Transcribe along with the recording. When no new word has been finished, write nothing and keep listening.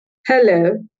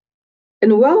Hello,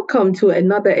 and welcome to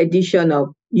another edition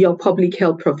of Your Public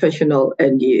Health Professional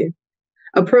and You,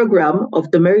 a program of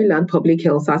the Maryland Public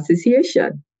Health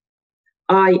Association.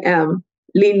 I am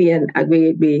Lillian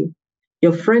Agwebe,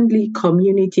 your friendly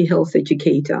community health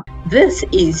educator. This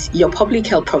is Your Public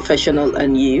Health Professional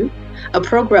and You, a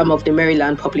program of the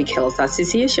Maryland Public Health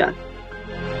Association.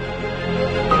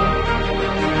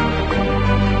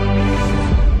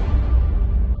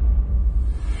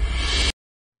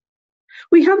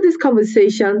 We have these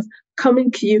conversations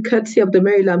coming to you courtesy of the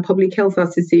Maryland Public Health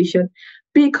Association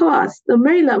because the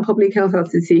Maryland Public Health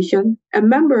Association, a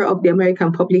member of the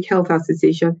American Public Health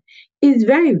Association, is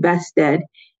very vested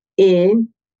in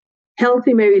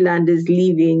healthy Marylanders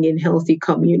living in healthy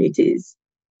communities.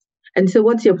 And so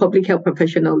what's your public health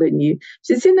professional in you?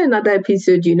 Just in another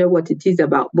episode, you know what it is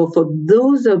about. But for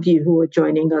those of you who are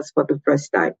joining us for the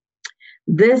first time,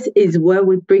 this is where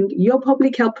we bring your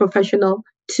public health professional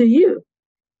to you.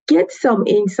 Get some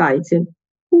insights in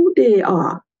who they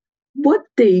are, what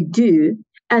they do,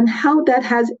 and how that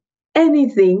has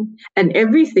anything and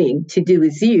everything to do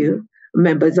with you,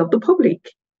 members of the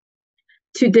public.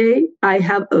 Today, I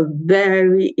have a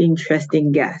very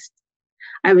interesting guest.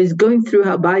 I was going through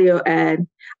her bio and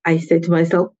I said to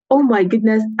myself, oh my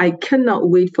goodness, I cannot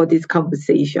wait for this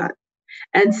conversation.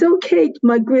 And so, Kate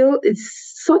McGrail,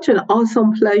 it's such an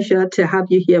awesome pleasure to have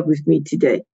you here with me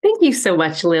today. Thank you so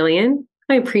much, Lillian.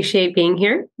 I appreciate being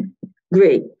here.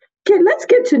 Great. Okay, let's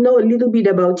get to know a little bit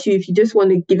about you. If you just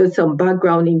want to give us some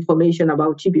background information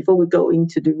about you before we go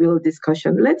into the real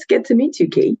discussion, let's get to meet you,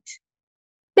 Kate.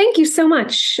 Thank you so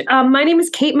much. My name is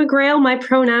Kate McGrail. My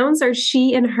pronouns are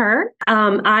she and her.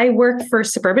 I work for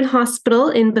Suburban Hospital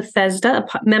in Bethesda,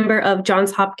 a member of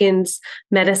Johns Hopkins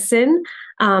Medicine.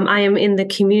 I am in the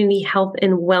Community Health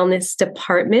and Wellness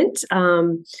Department,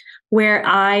 where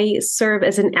I serve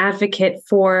as an advocate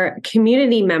for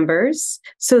community members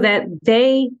so that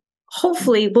they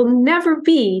hopefully will never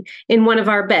be in one of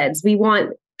our beds. We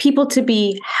want people to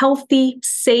be healthy,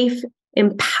 safe,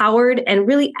 empowered, and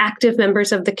really active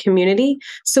members of the community.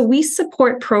 So we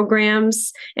support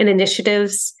programs and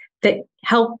initiatives that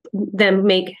help them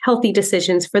make healthy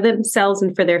decisions for themselves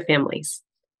and for their families.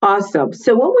 Awesome.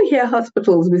 So when we hear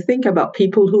hospitals, we think about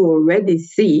people who are already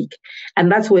sick,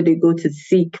 and that's where they go to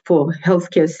seek for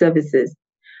healthcare services.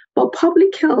 But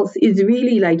public health is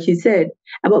really, like you said,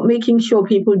 about making sure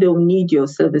people don't need your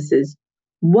services.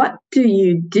 What do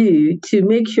you do to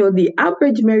make sure the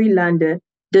average Marylander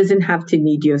doesn't have to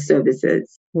need your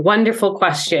services? Wonderful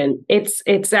question.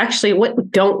 It's actually,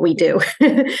 what don't we do?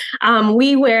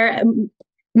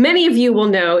 Many of you will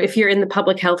know, if you're in the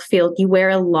public health field, you wear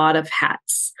a lot of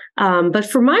hats. But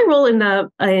for my role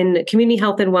in community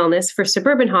health and wellness for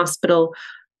Suburban Hospital,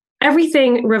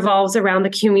 everything revolves around the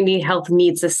community health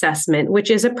needs assessment,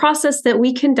 which is a process that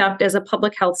we conduct as a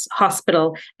public health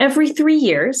hospital every 3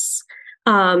 years.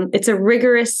 It's a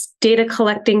rigorous data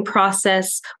collecting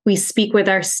process. We speak with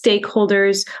our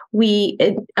stakeholders. We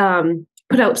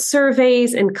put out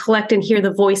surveys and collect and hear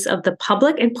the voice of the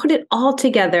public and put it all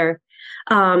together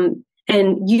and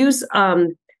use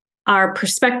our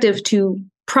perspective to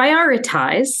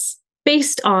prioritize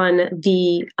based on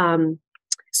the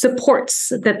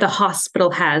supports that the hospital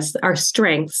has, our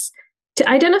strengths, to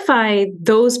identify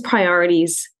those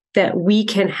priorities that we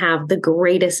can have the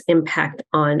greatest impact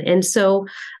on. And so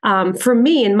for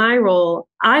me, in my role,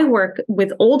 I work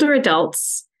with older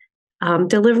adults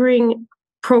delivering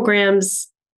programs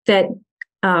that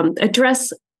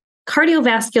address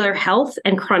cardiovascular health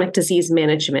and chronic disease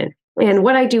management. And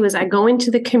what I do is I go into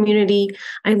the community,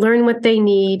 I learn what they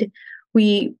need.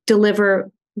 We deliver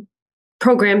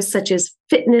programs such as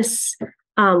fitness,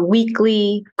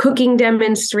 weekly cooking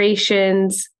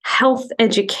demonstrations, health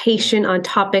education on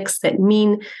topics that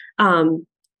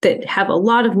that have a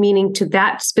lot of meaning to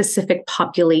that specific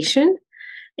population.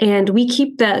 And we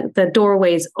keep the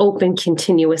doorways open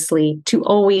continuously to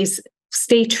always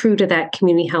stay true to that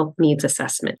community health needs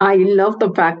assessment. I love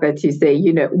the fact that you say,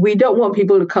 we don't want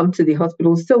people to come to the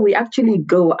hospital. So we actually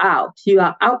go out. You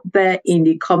are out there in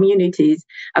the communities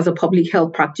as a public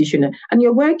health practitioner, and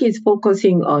your work is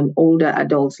focusing on older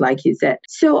adults, like you said.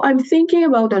 So I'm thinking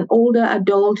about an older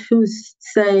adult who's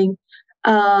saying,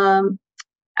 I'm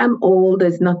old,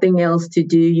 there's nothing else to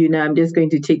do, I'm just going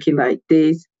to take it like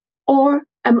this. Or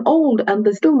I'm old and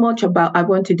there's still much about I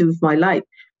want to do with my life.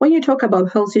 When you talk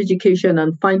about health education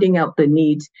and finding out the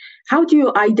needs, how do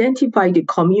you identify the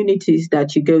communities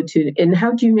that you go to, and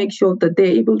how do you make sure that they're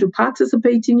able to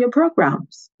participate in your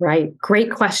programs? Right.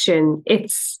 Great question.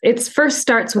 It's first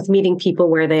starts with meeting people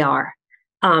where they are.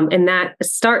 And that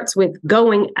starts with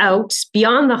going out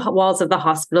beyond the walls of the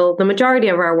hospital. The majority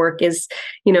of our work is,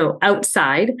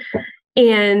 outside,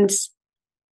 and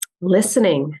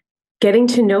listening, getting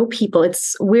to know people.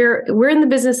 We're in the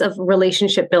business of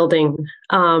relationship building.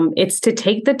 It's to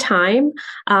take the time.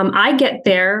 I get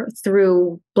there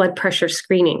through blood pressure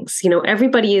screenings.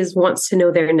 Everybody wants to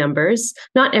know their numbers.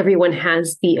 Not everyone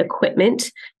has the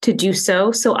equipment to do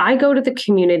so. So I go to the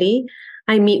community.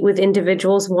 I meet with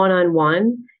individuals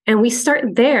one-on-one, and we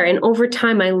start there. And over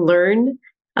time, I learn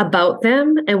about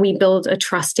them, and we build a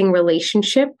trusting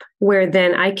relationship where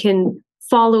then I can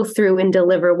follow through and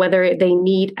deliver, whether they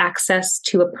need access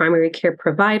to a primary care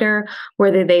provider,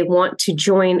 whether they want to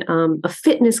join a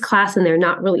fitness class and they're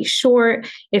not really sure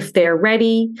if they're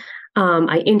ready.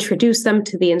 I introduce them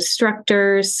to the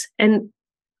instructors and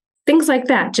things like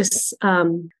that. Just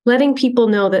letting people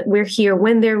know that we're here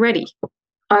when they're ready.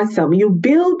 Awesome. You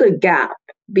build a gap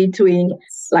between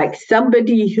like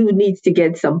somebody who needs to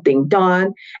get something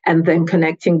done and then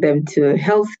connecting them to a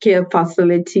healthcare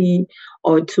facility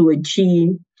or to a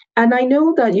gym. And I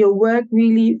know that your work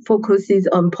really focuses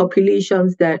on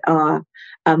populations that are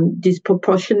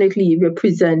disproportionately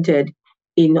represented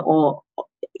in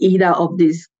either of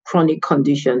these chronic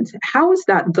conditions. How is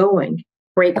that going?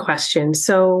 Great question.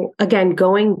 So again,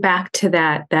 going back to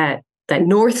that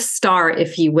North Star,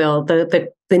 if you will, the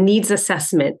needs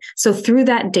assessment. So through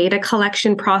that data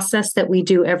collection process that we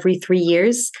do every 3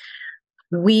 years,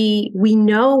 we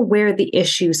know where the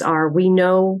issues are. We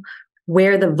know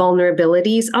where the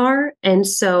vulnerabilities are. And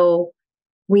so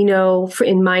we know,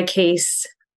 in my case,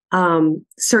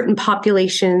 certain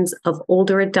populations of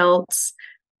older adults,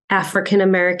 African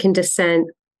American descent,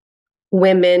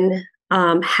 women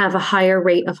have a higher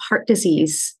rate of heart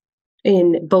disease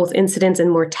in both incidence and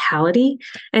mortality.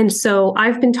 And so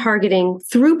I've been targeting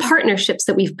through partnerships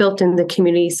that we've built in the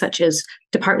community, such as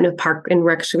Department of Park and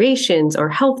Recreations or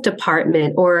Health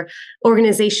Department or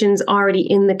organizations already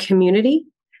in the community,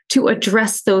 to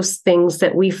address those things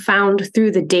that we found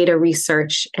through the data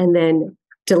research and then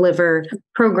deliver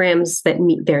programs that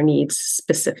meet their needs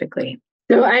specifically.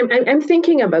 So I'm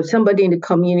thinking about somebody in the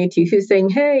community who's saying,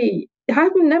 hey,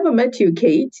 I've never met you,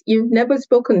 Kate. You've never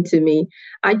spoken to me.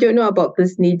 I don't know about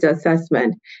this needs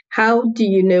assessment. How do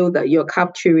you know that you're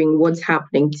capturing what's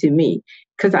happening to me?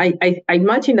 Because I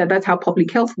imagine that's how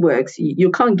public health works. You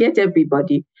can't get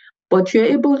everybody, but you're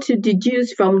able to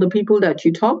deduce from the people that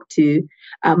you talk to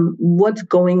what's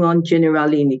going on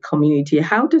generally in the community.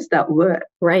 How does that work?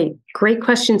 Right. Great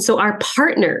question. So our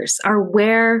partners are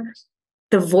where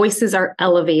the voices are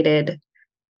elevated.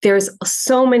 There's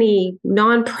so many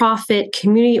nonprofit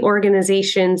community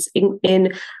organizations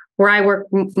in where I work,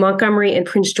 Montgomery and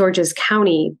Prince George's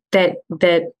County, that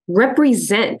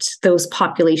represent those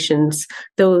populations,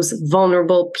 those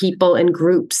vulnerable people and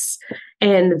groups,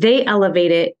 and they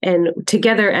elevate it. And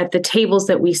together at the tables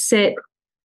that we sit,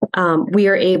 we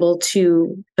are able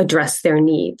to address their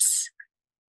needs.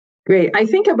 Great. I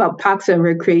think about parks and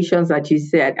recreations that you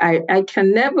said. I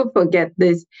can never forget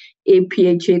this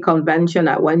APHA convention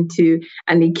I went to,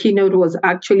 and the keynote was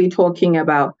actually talking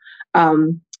about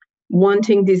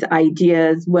wanting these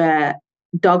ideas where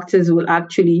doctors will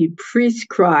actually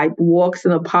prescribe walks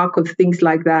in a park or things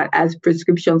like that as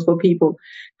prescriptions for people.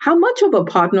 How much of a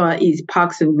partner is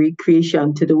Parks and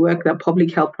Recreation to the work that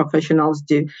public health professionals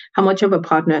do? How much of a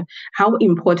partner, how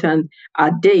important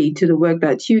are they to the work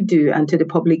that you do and to the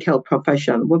public health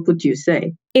profession? What would you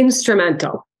say?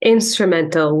 Instrumental.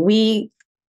 We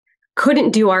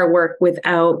couldn't do our work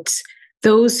without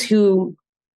those who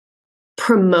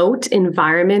promote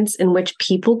environments in which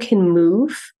people can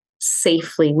move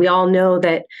safely. We all know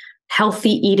that healthy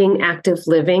eating, active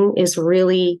living is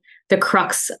really the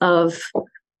crux of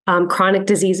chronic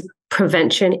disease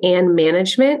prevention and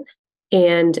management.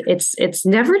 And it's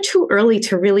never too early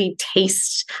to really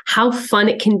taste how fun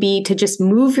it can be to just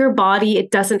move your body.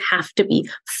 It doesn't have to be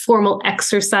formal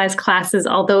exercise classes.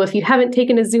 Although if you haven't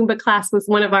taken a Zumba class with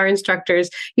one of our instructors,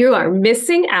 you are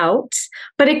missing out.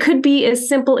 But it could be as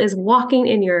simple as walking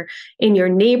in your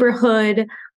neighborhood,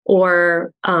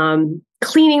 or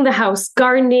cleaning the house,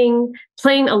 gardening,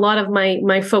 playing. A lot of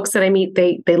my folks that I meet,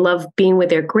 they love being with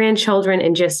their grandchildren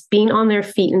and just being on their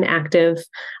feet and active.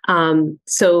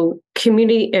 So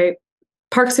community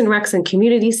parks and recs and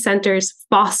community centers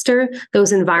foster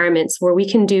those environments where we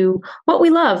can do what we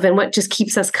love and what just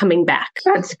keeps us coming back.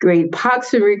 That's great.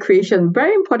 Parks and Recreation,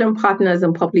 very important partners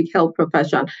in public health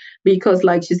profession, because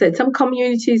like you said, some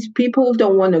communities, people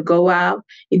don't want to go out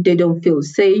if they don't feel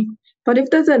safe. But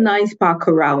if there's a nice park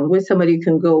around where somebody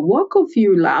can go walk a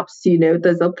few laps,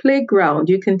 there's a playground,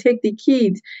 you can take the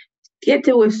kids, get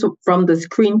away from the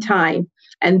screen time.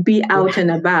 and be out and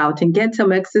about and get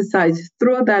some exercise,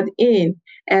 throw that in.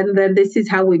 And then this is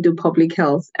how we do public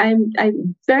health. I'm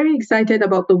very excited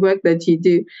about the work that you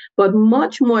do, but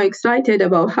much more excited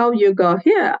about how you got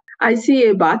here. I see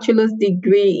a bachelor's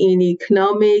degree in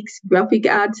economics, graphic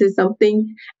arts or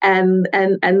something, and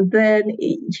then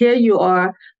here you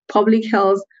are, public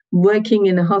health, working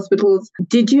in the hospitals.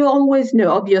 Did you always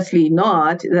know, obviously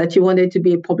not, that you wanted to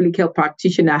be a public health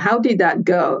practitioner? How did that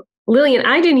go? Lillian,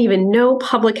 I didn't even know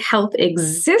public health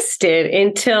existed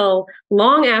until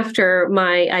long after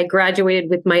I graduated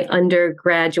with my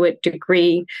undergraduate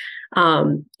degree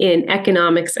in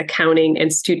economics, accounting,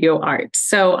 and studio arts.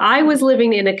 So I was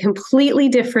living in a completely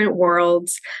different world.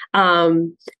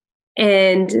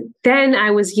 And then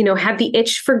I was, had the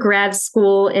itch for grad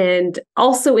school. And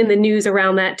also in the news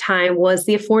around that time was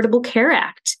the Affordable Care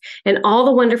Act and all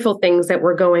the wonderful things that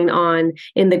were going on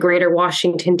in the greater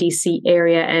Washington, D.C.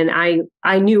 area. And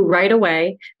I knew right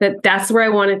away that that's where I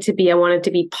wanted to be. I wanted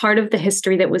to be part of the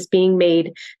history that was being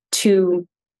made to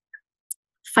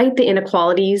fight the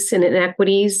inequalities and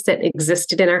inequities that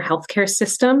existed in our healthcare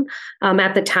system.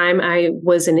 At the time, I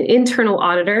was an internal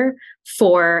auditor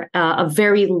for a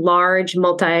very large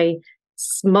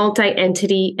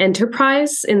multi-entity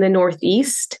enterprise in the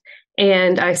Northeast.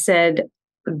 And I said,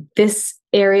 this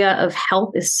area of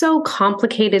health is so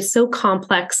complicated, so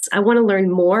complex. I want to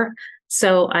learn more.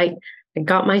 So I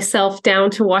got myself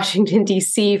down to Washington,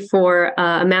 D.C. for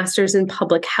a master's in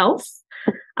public health.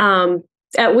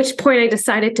 At which point I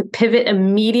decided to pivot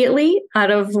immediately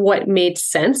out of what made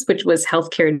sense, which was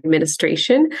healthcare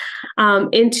administration,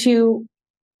 into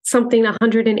something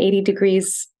 180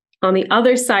 degrees on the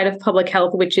other side of public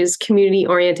health, which is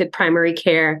community-oriented primary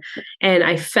care. And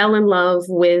I fell in love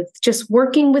with just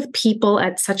working with people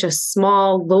at such a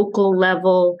small local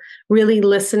level, really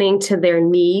listening to their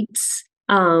needs.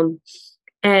 And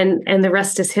the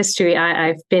rest is history.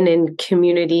 I've been in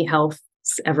community health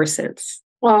ever since.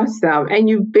 Awesome. And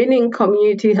you've been in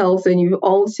community health, and you're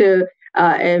also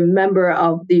a member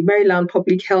of the Maryland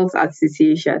Public Health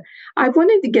Association. I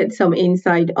wanted to get some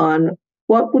insight on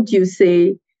what would you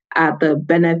say are the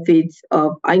benefits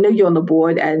of, I know you're on the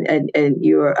board and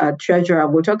you're a treasurer.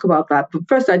 We'll talk about that. But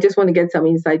first, I just want to get some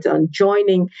insights on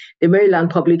joining the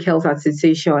Maryland Public Health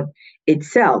Association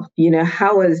itself.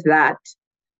 How has that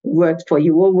worked for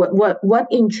you? What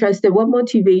interested, what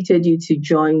motivated you to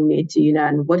join it,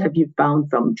 and what have you found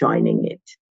from joining it?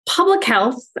 Public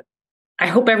health, I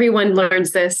hope everyone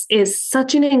learns this, is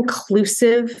such an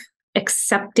inclusive,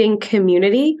 accepting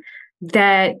community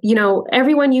that,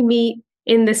 everyone you meet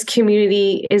in this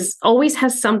community always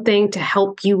has something to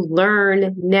help you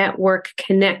learn, network,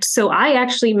 connect. So I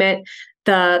actually met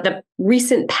the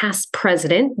recent past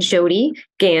president, Jody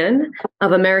Gann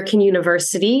of American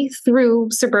University, through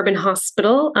Suburban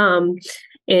Hospital.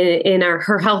 In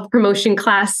her health promotion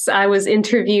class, I was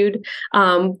interviewed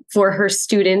for her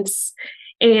students,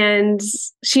 and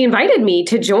she invited me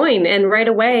to join, and right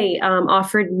away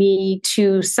offered me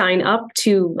to sign up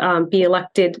to be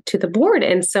elected to the board.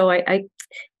 And so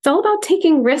it's all about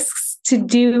taking risks to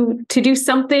do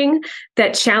something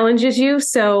that challenges you.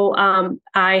 So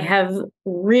I have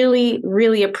really,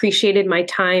 really appreciated my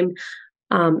time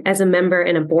as a member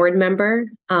and a board member,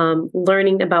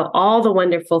 learning about all the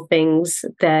wonderful things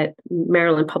that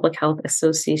Maryland Public Health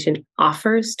Association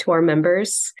offers to our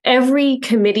members. Every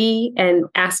committee and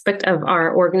aspect of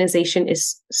our organization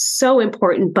is so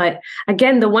important. But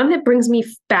again, the one that brings me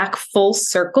back full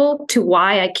circle to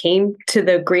why I came to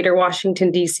the greater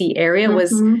Washington, D.C. area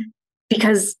was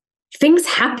because things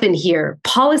happen here.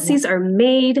 Policies are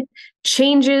made,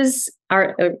 changes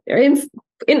are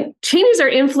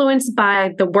influenced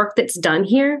by the work that's done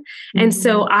here. And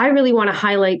so I really want to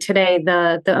highlight today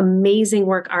the amazing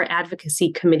work our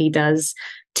advocacy committee does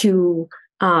to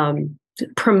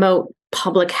promote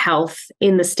public health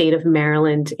in the state of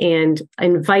Maryland, and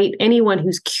invite anyone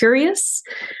who's curious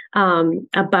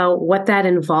about what that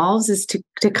involves is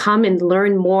to come and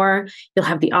learn more. You'll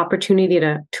have the opportunity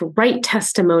to write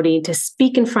testimony, to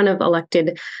speak in front of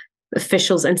elected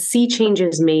officials and see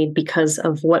changes made because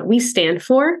of what we stand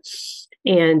for,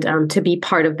 and to be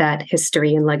part of that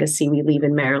history and legacy we leave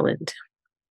in Maryland.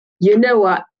 You know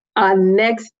what? Our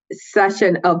next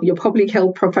session of your public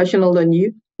health professional on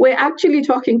you, we're actually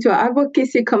talking to our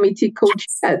advocacy committee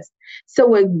co-chairs. So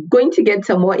we're going to get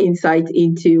some more insight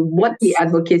into what the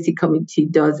advocacy committee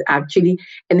does actually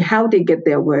and how they get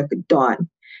their work done.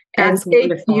 That's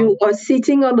and if you are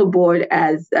sitting on the board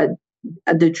as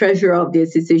the treasurer of the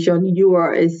association, you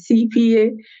are a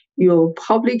CPA, you're a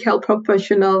public health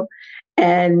professional,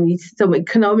 and some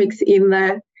economics in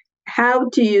there. How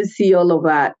do you see all of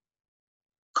that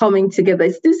coming together.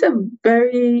 Is this a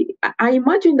very, I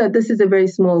imagine that this is a very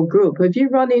small group. Have you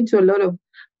run into a lot of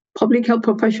public health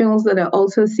professionals that are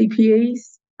also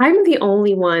CPAs? I'm the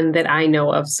only one that I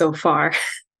know of so far.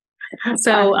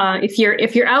 So if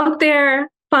you're out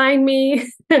there, find me.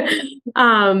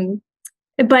 But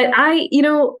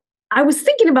I was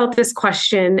thinking about this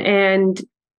question, and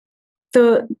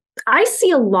I see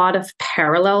a lot of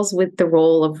parallels with the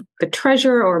role of the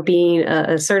treasurer or being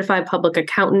a certified public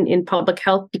accountant in public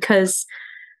health, because,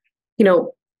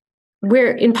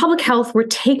 we're in public health, we're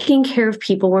taking care of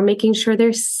people, we're making sure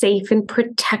they're safe and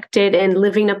protected and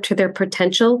living up to their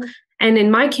potential. And in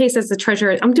my case, as the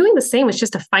treasurer, I'm doing the same. It's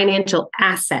just a financial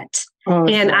asset.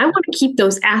 And I want to keep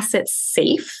those assets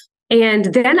safe. And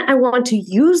then I want to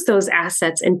use those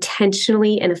assets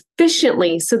intentionally and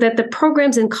efficiently so that the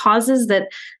programs and causes that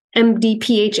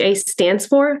MDPHA stands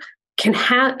for can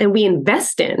have, and we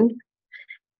invest in,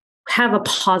 have a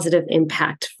positive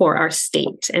impact for our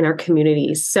state and our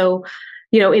communities. So,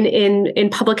 in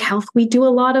public health, we do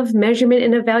a lot of measurement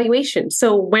and evaluation.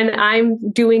 So when I'm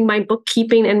doing my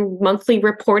bookkeeping and monthly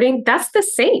reporting, that's the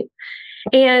same.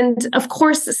 And of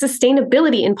course,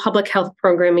 sustainability in public health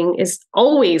programming is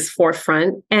always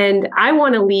forefront. And I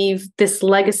want to leave this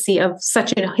legacy of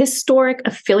such a historic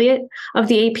affiliate of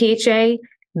the APHA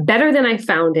better than I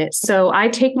found it. So I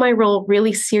take my role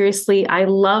really seriously. I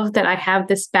love that I have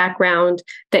this background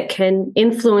that can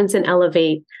influence and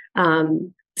elevate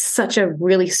such a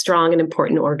really strong and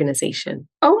important organization.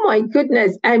 Oh my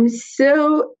goodness. I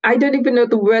don't even know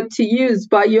the word to use,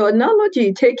 but your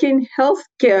analogy, taking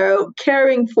healthcare,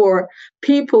 caring for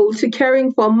people to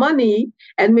caring for money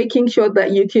and making sure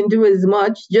that you can do as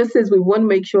much, just as we want to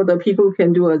make sure that people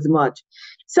can do as much.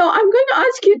 So I'm going to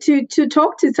ask you to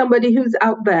talk to somebody who's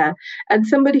out there and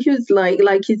somebody who's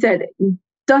like you said,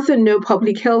 doesn't know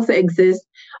public health exists,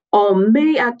 or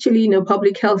may actually know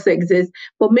public health exists,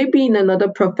 but maybe in another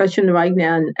profession right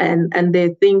now, and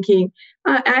they're thinking,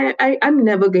 I'm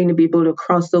never going to be able to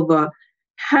cross over.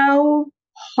 How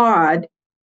hard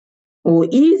or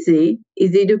easy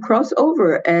is it to cross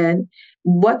over? And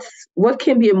what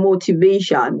can be a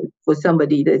motivation for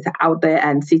somebody that's out there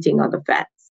and sitting on the fence?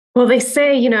 Well, they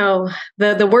say,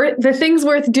 the things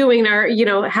worth doing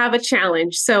are, have a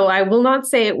challenge. So I will not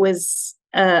say it was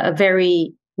a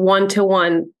very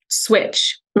one-to-one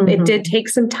switch. Mm-hmm. It did take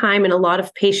some time and a lot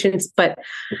of patience, but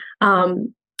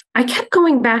I kept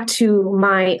going back to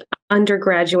my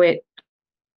undergraduate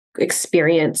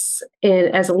experience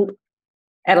at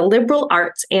a liberal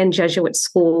arts and Jesuit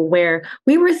school, where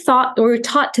we were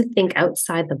taught to think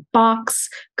outside the box,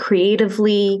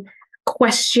 creatively,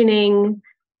 questioning,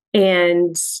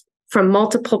 and from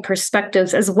multiple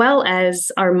perspectives, as well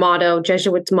as our motto,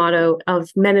 Jesuits' motto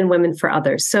of men and women for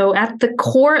others. So at the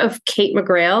core of Kate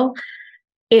McGrail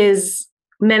is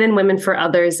men and women for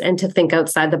others and to think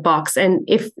outside the box. And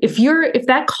if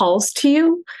that calls to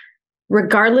you,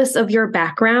 regardless of your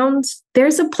background,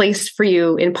 there's a place for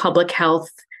you in public health.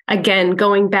 Again,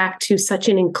 going back to such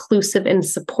an inclusive and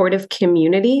supportive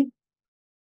community,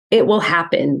 it will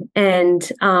happen.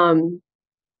 And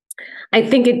I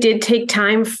think it did take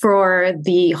time for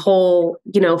the whole,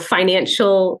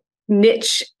 financial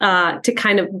niche to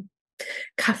kind of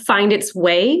find its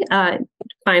way.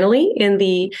 Finally,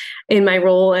 in my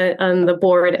role on the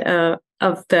board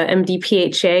of the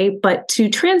MDPHA, but to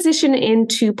transition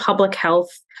into public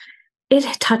health, it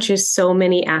touches so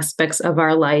many aspects of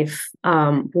our life,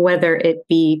 whether it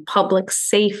be public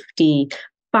safety,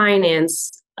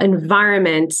 finance,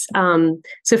 environment.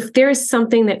 So if there's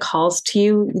something that calls to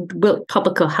you,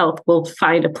 public health will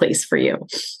find a place for you.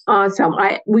 Awesome.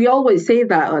 We always say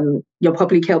that on your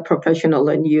public health professional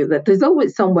and you, that there's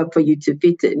always somewhere for you to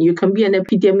fit in. You can be an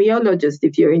epidemiologist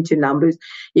if you're into numbers.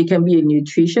 You can be a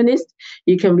nutritionist.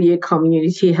 You can be a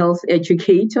community health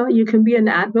educator. You can be an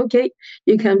advocate.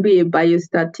 You can be a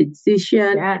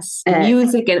biostatistician. Yes.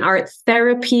 Music and art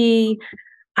therapy.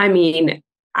 I mean,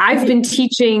 I've been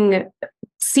teaching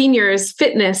seniors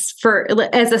fitness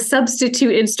as a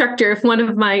substitute instructor if one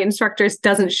of my instructors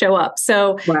doesn't show up.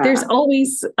 So wow. There's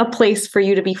always a place for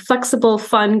you to be flexible,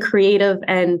 fun, creative,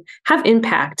 and have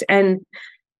impact. And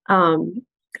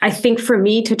I think for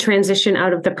me to transition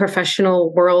out of the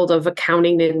professional world of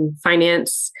accounting and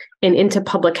finance and into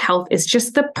public health is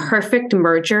just the perfect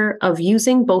merger of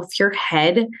using both your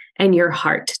head and your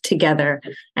heart together.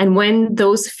 And when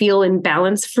those feel in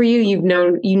balance for you,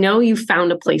 you've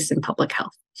found a place in public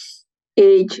health.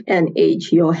 H and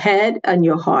H, your head and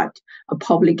your heart,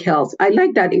 public health. I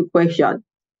like that equation.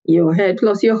 Your head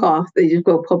plus your heart. They just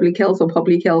go public health or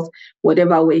public health,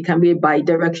 whatever way. It can be a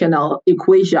bi-directional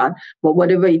equation, but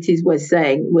whatever it is we're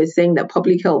saying that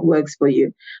public health works for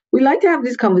you. We like to have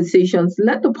these conversations,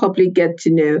 let the public get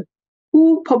to know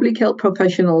who public health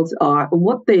professionals are,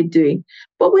 what they're doing.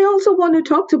 But we also want to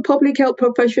talk to public health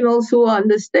professionals who are in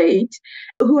the state,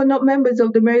 who are not members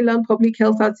of the Maryland Public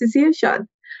Health Association.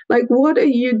 Like, what are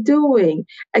you doing?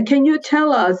 And can you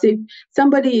tell us if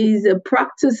somebody is a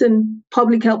practicing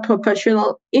public health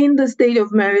professional in the state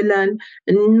of Maryland,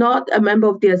 not a member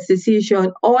of the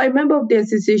association, or a member of the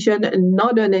association and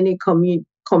not on any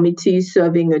committee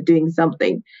serving or doing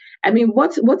something? I mean,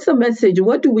 what's the message?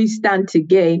 What do we stand to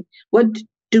gain? What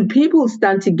do people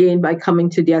stand to gain by coming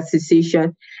to the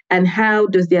association? And how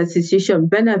does the association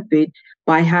benefit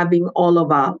by having all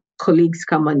of our colleagues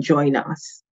come and join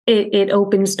us? It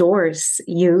opens doors.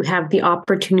 You have the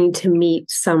opportunity to meet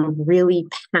some really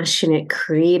passionate,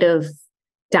 creative,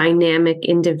 dynamic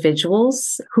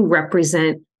individuals who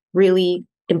represent really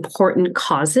important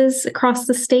causes across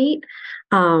the state.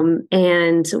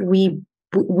 And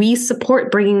we support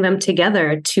bringing them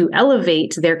together to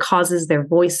elevate their causes, their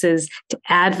voices, to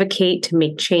advocate, to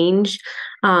make change.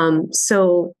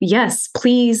 So yes,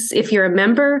 please, if you're a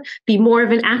member, be more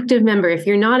of an active member. If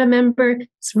you're not a member,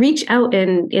 reach out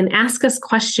and ask us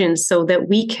questions so that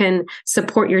we can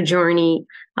support your journey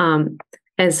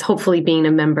as hopefully being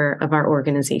a member of our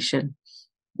organization.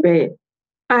 Great.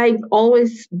 I've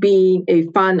always been a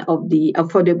fan of the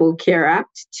Affordable Care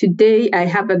Act. Today, I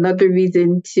have another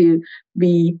reason to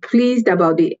be pleased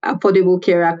about the Affordable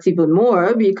Care Act even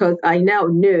more, because I now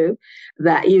know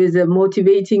that it is a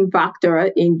motivating factor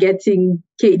in getting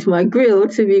Kate McGrail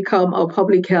to become a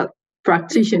public health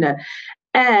practitioner.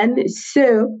 And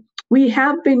so we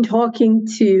have been talking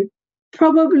to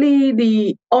probably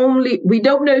we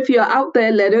don't know if you're out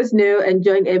there, let us know and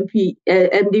join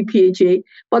MDPHA,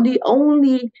 but the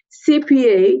only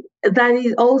CPA that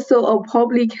is also a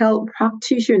public health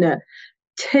practitioner,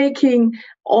 taking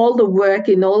all the work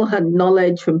and all her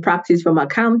knowledge from practice from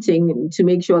accounting to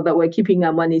make sure that we're keeping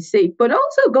our money safe, but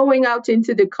also going out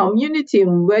into the community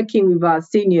and working with our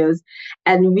seniors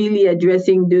and really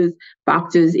addressing those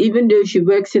factors, even though she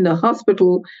works in a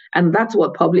hospital, and that's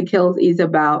what public health is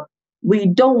about. We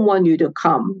don't want you to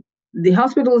come. The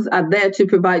hospitals are there to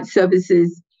provide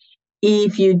services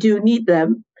if you do need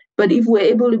them. But if we're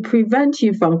able to prevent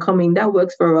you from coming, that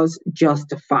works for us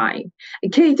just fine.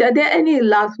 Kate, are there any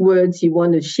last words you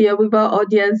want to share with our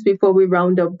audience before we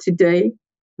round up today?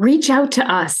 Reach out to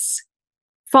us.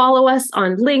 Follow us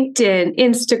on LinkedIn,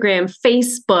 Instagram,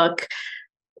 Facebook.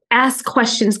 Ask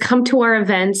questions, come to our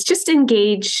events, just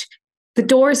engage. The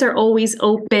doors are always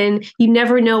open. You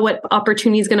never know what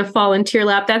opportunity is going to fall into your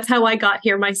lap. That's how I got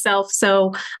here myself.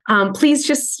 So please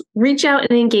just reach out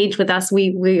and engage with us.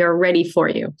 We are ready for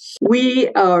you. We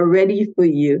are ready for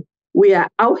you. We are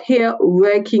out here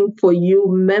working for you,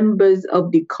 members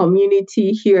of the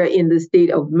community here in the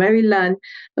state of Maryland,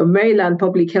 the Maryland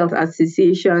Public Health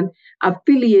Association,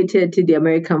 affiliated to the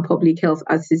American Public Health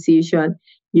Association.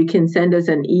 You can send us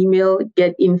an email,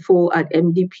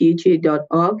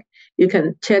 getinfo@mdpha.org. You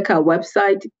can check our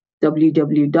website,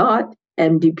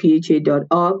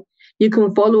 www.mdpha.org. You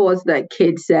can follow us, like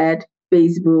Kate said,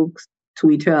 Facebook,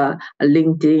 Twitter,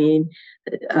 LinkedIn,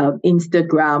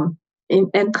 Instagram,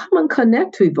 and come and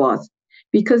connect with us.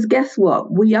 Because guess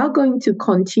what? We are going to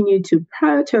continue to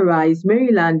prioritize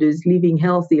Marylanders living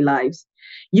healthy lives.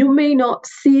 You may not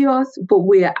see us, but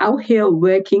we are out here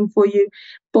working for you.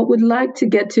 But we'd like to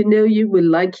get to know you. We'd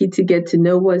like you to get to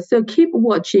know us. So keep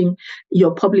watching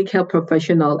your public health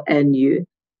professional and you.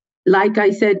 Like I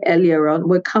said earlier on,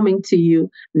 we're coming to you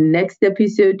next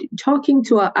episode, talking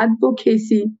to our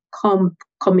advocacy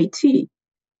committee,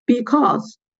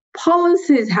 because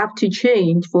policies have to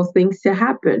change for things to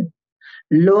happen.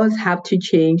 Laws have to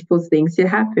change for things to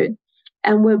happen.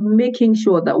 And we're making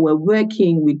sure that we're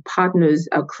working with partners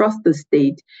across the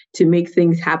state to make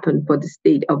things happen for the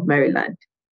state of Maryland.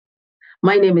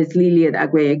 My name is Lillian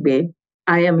Agwegbe.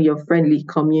 I am your friendly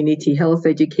community health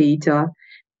educator.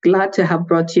 Glad to have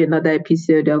brought you another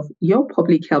episode of Your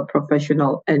Public Health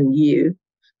Professional and You,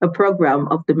 a program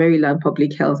of the Maryland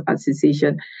Public Health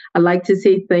Association. I'd like to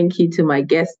say thank you to my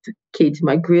guest, Kate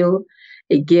McGrail.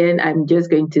 Again, I'm just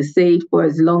going to say it for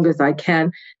as long as I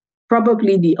can.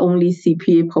 Probably the only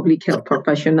CPA public health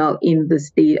professional in the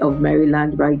state of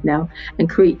Maryland right now. And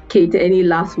Kate, any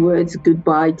last words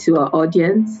goodbye to our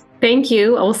audience? Thank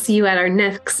you. I'll see you at our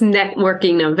next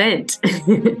networking event.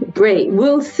 Great.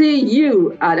 We'll see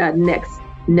you at our next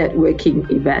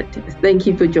networking event. Thank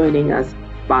you for joining us.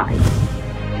 Bye.